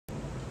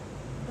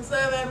What's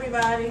up,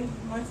 everybody?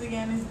 Once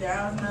again, it's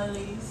Darryls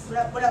Melodies. What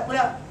up, what up, what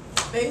up?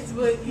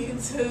 Facebook,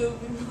 YouTube.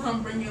 We're going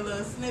to bring you a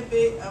little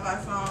snippet of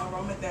our song,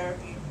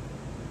 Aromatherapy.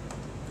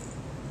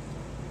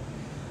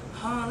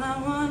 All I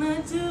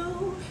wanna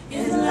do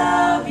is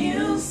love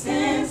you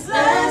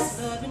senseless.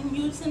 Loving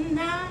you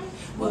tonight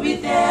will be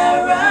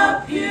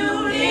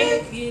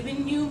therapeutic.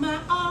 Giving you my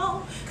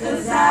all,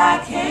 'cause I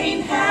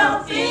can't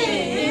help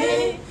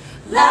it.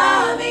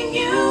 Loving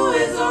you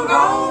is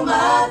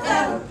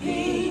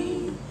aromatherapy.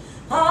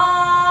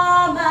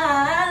 All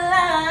my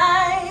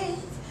life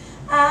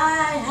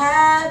I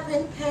have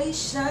been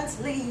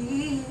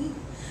patiently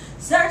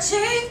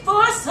searching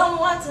for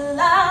someone to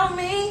love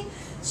me,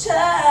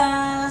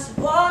 just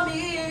for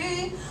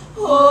me.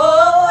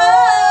 Oh,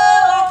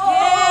 I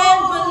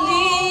can't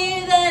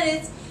believe that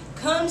it's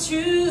come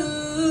true.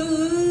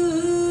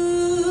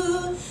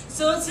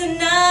 So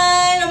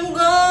tonight I'm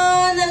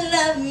gonna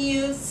love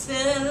you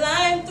till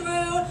I'm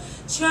through,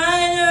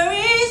 trying to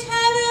reach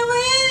heaven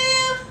with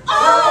you.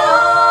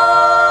 Oh,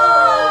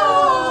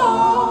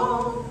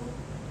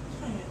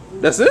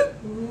 that's it?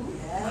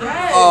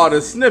 Yes. Oh, the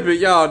snippet,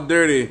 y'all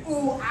dirty.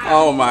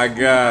 Oh my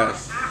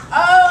gosh.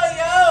 Oh,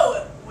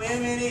 yo, wait a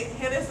minute,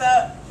 hit us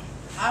up.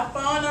 Our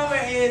phone number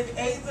is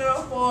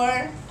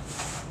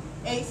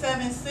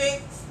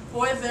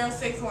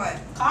 804-876-4061.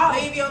 Call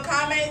me. Leave your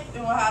comments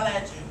and we'll holler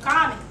at you.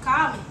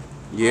 Comment.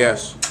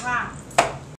 Yes. Wow.